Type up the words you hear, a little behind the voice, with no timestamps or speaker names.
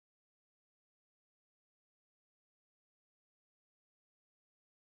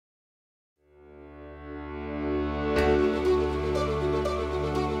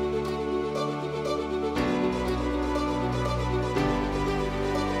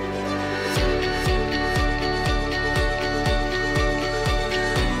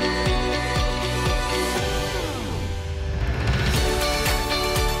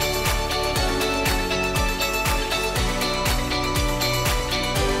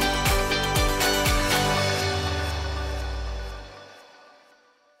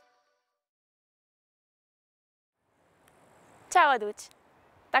Ciao a tutti!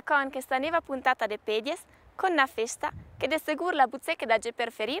 Da con questa nuova puntata di Pedies con una festa che de sicuro la buzzecca da già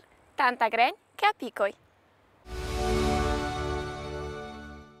preferire tanta gren che a piccoi.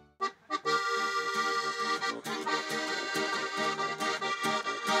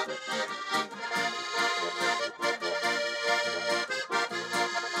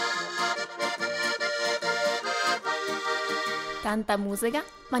 Tanta musica,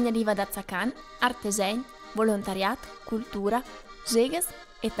 magna da zaccan, artesani, volontariato, cultura, gegas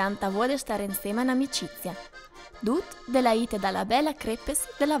e tanta vuole stare insieme in amicizia. Tut della ite dalla bella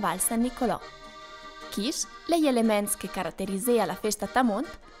crepes della Val San Nicolò. Chis gli elementi che caratterizzea la festa Tamont,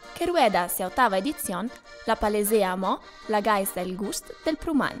 che rueda sia ottava edizione, la palesea a mo, la gaisa e il gust del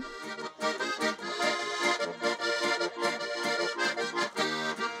Pruman.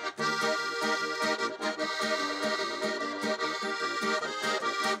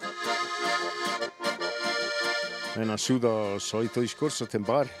 È nasciuto il solito discorso a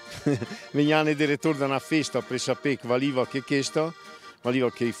tembar. Veniamo di ritorno da una festa per sapere che valiva che questo, valiva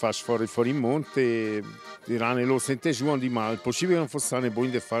che fa fuori in monte, diranno lo sente giù di male. Possibile che non fosse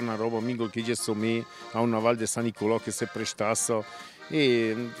buono di fare una roba amico che gesso me a una Val di San Nicolò che si prestasse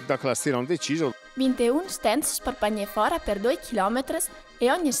e da quella sera hanno deciso. 21 stand sparpagne fora per 2 chilometri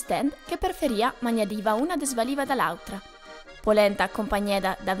e ogni stand che preferia magnadiva una desvaliva dall'altra. Polenta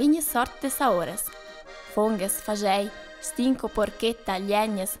accompagnata da vigni sorte de saores. Fonges, fagei, stinco, porchetta,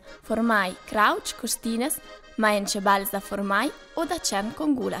 liegnes, formai, crauch, costines, maence bals da formai o da cern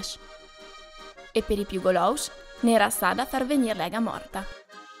con gulasch. E per i più golous, n'era assada far venire lega morta.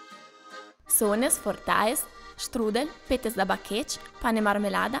 Sones, fortaes, strudel, petes da bacchec, pane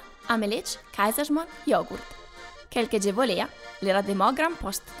marmelada, amelec, kaisersmon, yogurt. Quel che ge volea, l'era demo gran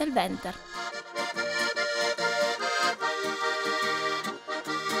post del venter.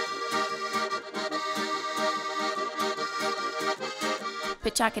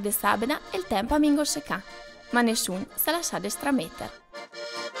 Pecciache de sabena e il tempo a mingo secà, ma nessun se lascià de strametter.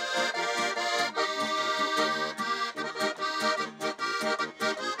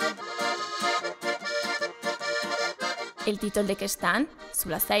 Il titolo de Questan,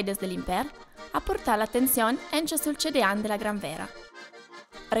 sulla seides dell'Imper, ha portato l'attenzione anche sul cedean della Gran Vera.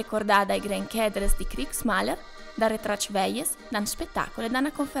 Ricordata ai Gran Chedres di Kriegsmaler, da retracveies, da un spettacolo e da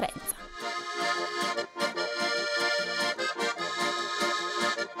una conferenza.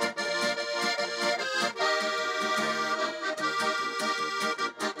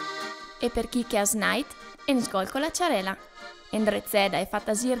 E per chi che ha snait, in sgol con la ciarella. Indrezzeda e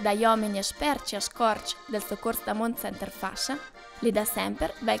fatta sir da uomini esperti a scorci del soccorso da Mont Center Fascia, le da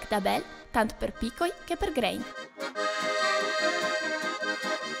sempre vec da bel, tanto per piccoi che per grain.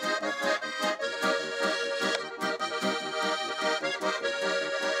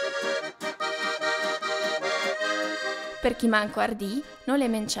 Per chi manco ardì, non le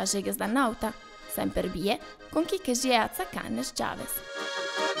mencia gegas da nauta, sempre bie, con chi che si è a zaccannes giaves.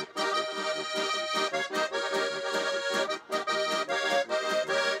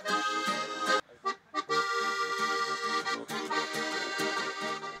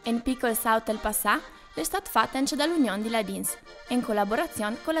 Un piccolo salto al passà è stato fatto anche dall'Unione di Ladins, in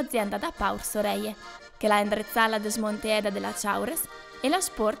collaborazione con l'azienda da Paur Soreie, che l'ha indrezzata la desmonteeda della Chaures e la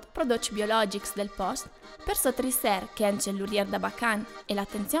Sport Prodoci Biologics del post per sottrisser che anche l'urier da Bacan e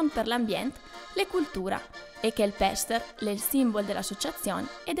l'attenzione per l'ambiente, le cultura e che il pester è il simbolo dell'associazione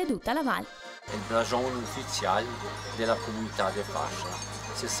ed è tutta la Val. Il blason ufficiale della comunità di Fascia.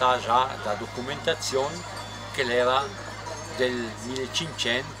 Si sa già da documentazione che l'era del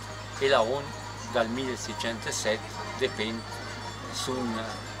 1500 e la ON dal 1607 dipende su un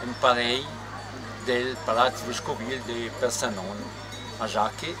imparei del Palazzo Vescovile di Persanon, ma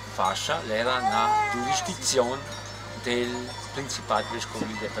già che Fascia era una giurisdizione del Principato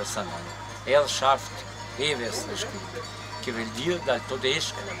Vescovile di Persanon. Herrschaft Eversvescovile, che vuol dire dal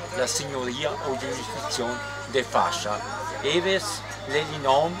tedesco la signoria o giurisdizione di Fascia. Evers è il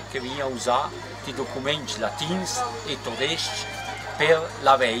nome che viene usato di documenti latini e tedeschi per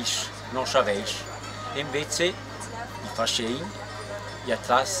la Veis, non Veis. Invece i fascein gli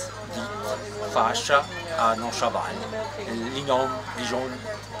atras di Fascia a non Val, il nome diciamo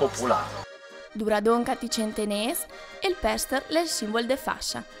popolare. Dura donca di centenes e il pester è il simbolo di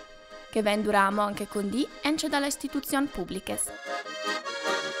Fascia, che ven duramo anche con di anche dalle istituzioni pubbliche.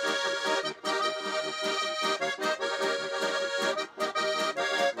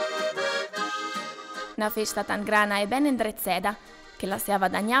 Una festa tan grana e ben indrezzata, che la si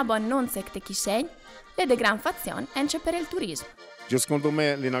avvadagnava non secte chiscegn, e de gran fazione anche per il turismo. Secondo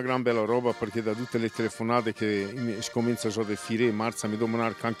me è una gran bella roba perché da tutte le telefonate che cominciano a fare marzo mi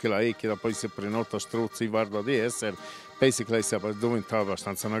domandare anche la che da poi si prenota strozzi guarda di essere penso che lei sia diventata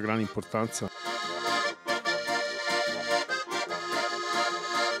abbastanza una grande importanza.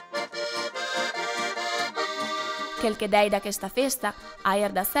 Quel che dei da questa festa,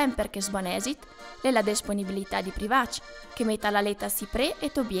 aer da sempre che sbonesit, è la disponibilità di privaci, che metta la letta si pre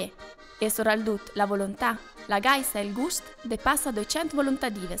e tobie, e soprattutto la volontà, la gaisa e il gust de passa 200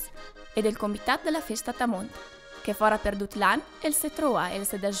 volontadives, e del comitat della festa Tamont, che fora perdut l'an e il se trova e il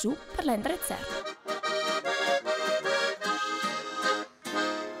se da giù per l'endrezzer.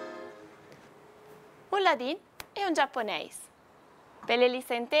 Un ladin e un giapponese. Pelle li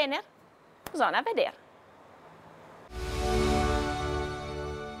sentener? Zona vedere.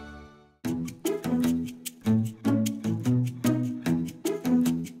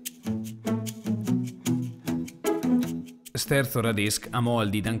 Sterzo radesc amo al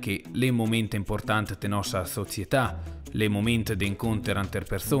di anche le momenti importanti della nostra società, le momenti di incontro inter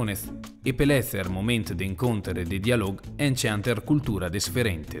persone e per essere momenti di incontro e di dialogo ence inter cultura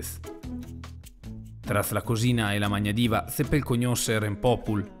differentes. Tras la cosina e la magnadiva se per conoscere in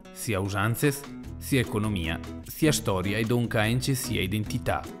popul sia usanze, sia economia, sia storia e donca ence sia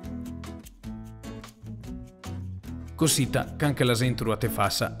identità. Cosita che anche la gente a te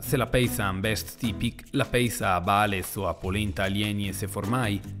fassa, se la peisa un best tipic, la peisa a bales o a polenta alieni e se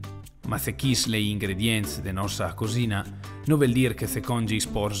formai, ma se chis le ingredienti de nostra cosina, non vuol dire che se congi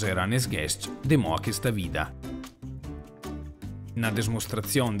sporgeran es guest de mo a questa vita. Una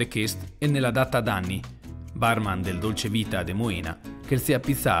dimostrazione de quest è nella data d'anni, barman del dolce vita de Moena, che si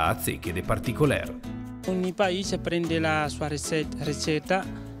appizza a zecche de particolare. Ogni paese prende la sua ricetta,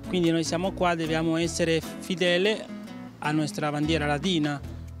 quindi noi siamo qua, dobbiamo essere fedeli a nostra bandiera ladina.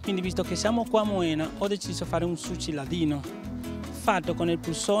 Quindi visto che siamo qua a Moena, ho deciso di fare un sushi ladino, fatto con il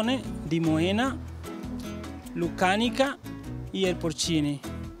pulsone di Moena, luccanica e il porcini.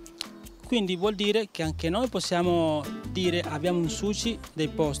 Quindi vuol dire che anche noi possiamo dire abbiamo un sushi del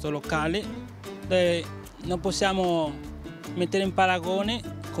posto locale, non possiamo mettere in paragone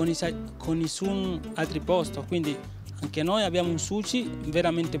con nessun altro posto, quindi anche noi abbiamo un sushi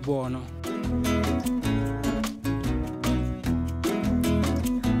veramente buono.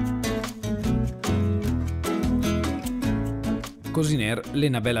 Cosiner l'è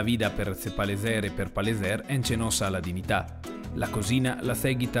una bella vita per se paleser e per paleser ence nossa la dignità. La cosina la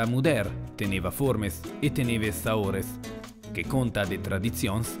seguita muder, teneva formes e teneva saores, che conta de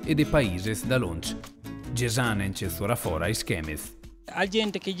tradizions e de paises da longe. Gesan ence sora fora e schemes. Hay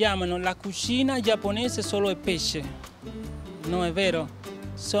gente che chiamano la cucina giapponese solo il pesce. Non è vero,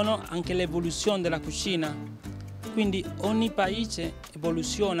 sono anche l'evoluzione della cucina. Quindi ogni paese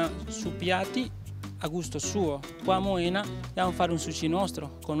evoluziona su piatti a gusto suo. Qua a Moena andiamo a fare un sushi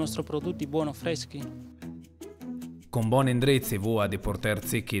nostro, con i nostri prodotti buoni freschi. Con buone indrezze voa de porter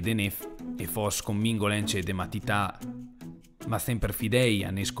zecche de nef e fos con mingolence de matità, ma sempre fidei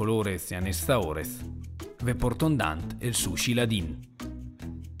a nes colores e a nes saores, ve porton dant il sushi ladin.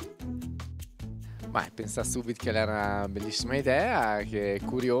 Beh, pensa subito che era una bellissima idea, che è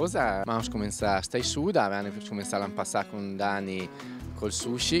curiosa. Abbiamo cominciato a stare su, abbiamo cominciato a passare con Dani col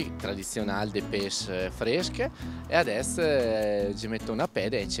sushi tradizionale di pesce fresche e adesso ci metto una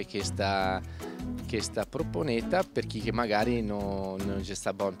pede e c'è questa proponetta per chi che magari non ci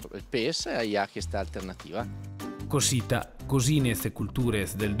sta buono il pesce e ha questa alternativa. Cosita, cosines e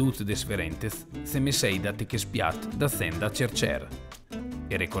cultures del dut desferentes, se me sei da te che spiat da senda cercer.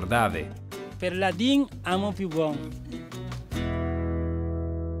 E ricordate, per ladin amo più buon.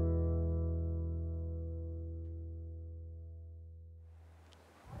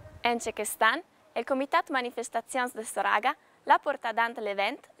 Ence che stan, il Comitat Manifestazions de Soraga la porta dant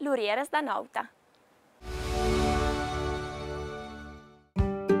l'event Lurieres da Nauta.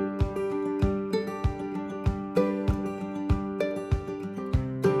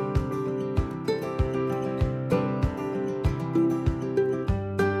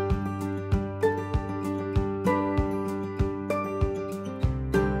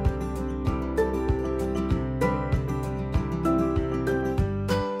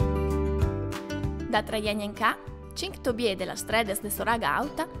 Da 3 anni in ca, 5 tobie della strada de Soraga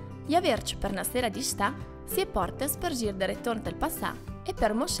Auta, gli averci per una sera di sta, si è portes per gir de retorno del passà e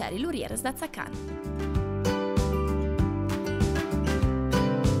per moscere l'urieres da Zaccan.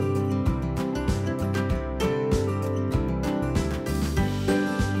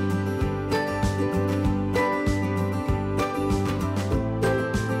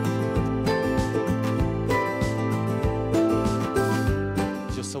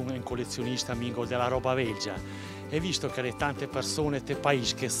 Collezionista amico della roba vecchia e visto che le tante persone del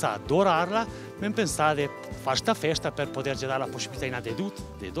paese che sa adorarla, ben pensate fare questa festa per poter dare la possibilità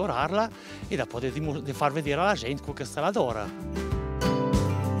di adorarla e da poter di far vedere alla gente quello che se l'adora.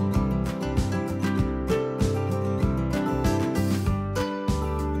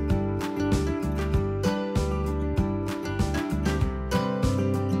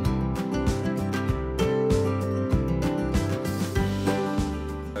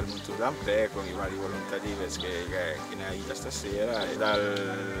 Con i vari volontari che ne ha ido stasera, e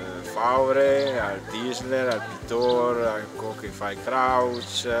dal Faure al Tisler, al Pittor, a quello che fa il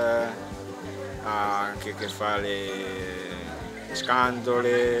crouch, anche che fa le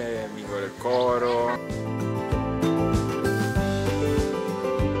scandole, amico del coro.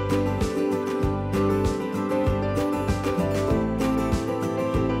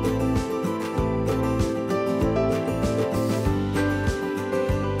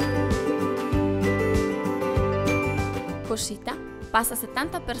 Coscita passa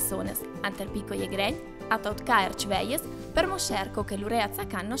 70 persone, ante il picco e gregn, a tot caer cveies, per moscerco che l'urea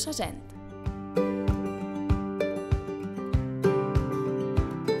zaccanno sa gente.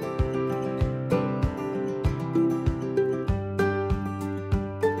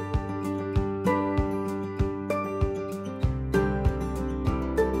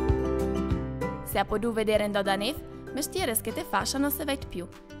 Se ha potuto vedere in Dodanev, mestieres che te fasciano se veit più,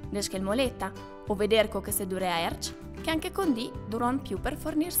 desche il moletta, o veder co che se dure a erc, che anche con di duron più per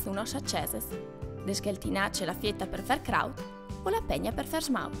fornirsi uno sciacceses, desche il tinace la fietta per far kraut o la pegna per far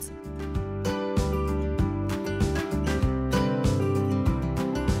schmauz.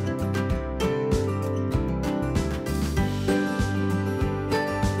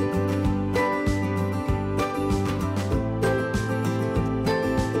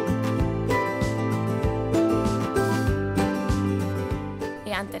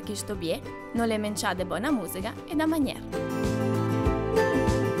 Per chi sto bie, non le menciate buona musica e da maniera.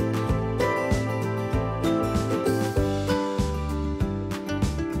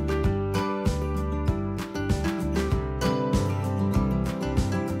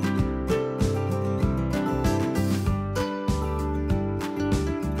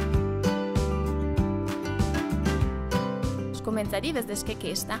 Scomenza di vesdes che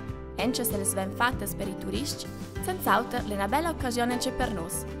questa, ence se le sven fattes per i turisti, senz'altro è una bella occasione c'è per noi,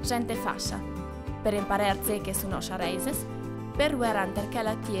 gente fascia, per imparare che su nostra reises, per ruere anche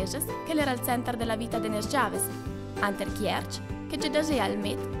la tieses che era il centro della vita de nes giaves, anter chierch che già desia il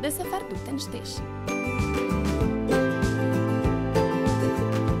met de se far tutto in stesso.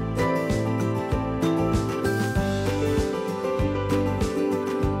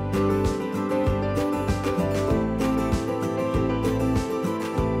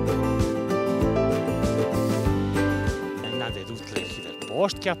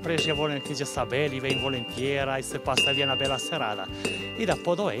 Che ha preso volentieri sabelli, viene volentieri e si passa via una bella serata. E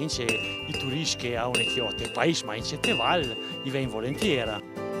dopo dove i turisti che hanno chiotte il paese, ma in Cetteval, viene volentieri.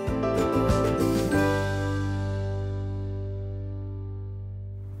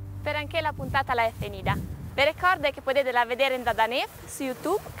 Per anche la puntata la è finita. Vi ricordo che potete la vedere in Dadanef su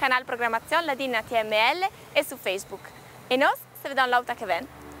YouTube, canale Programmazione Ladina TML e su Facebook. E noi se vediamo l'auta che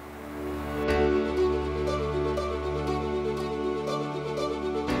viene.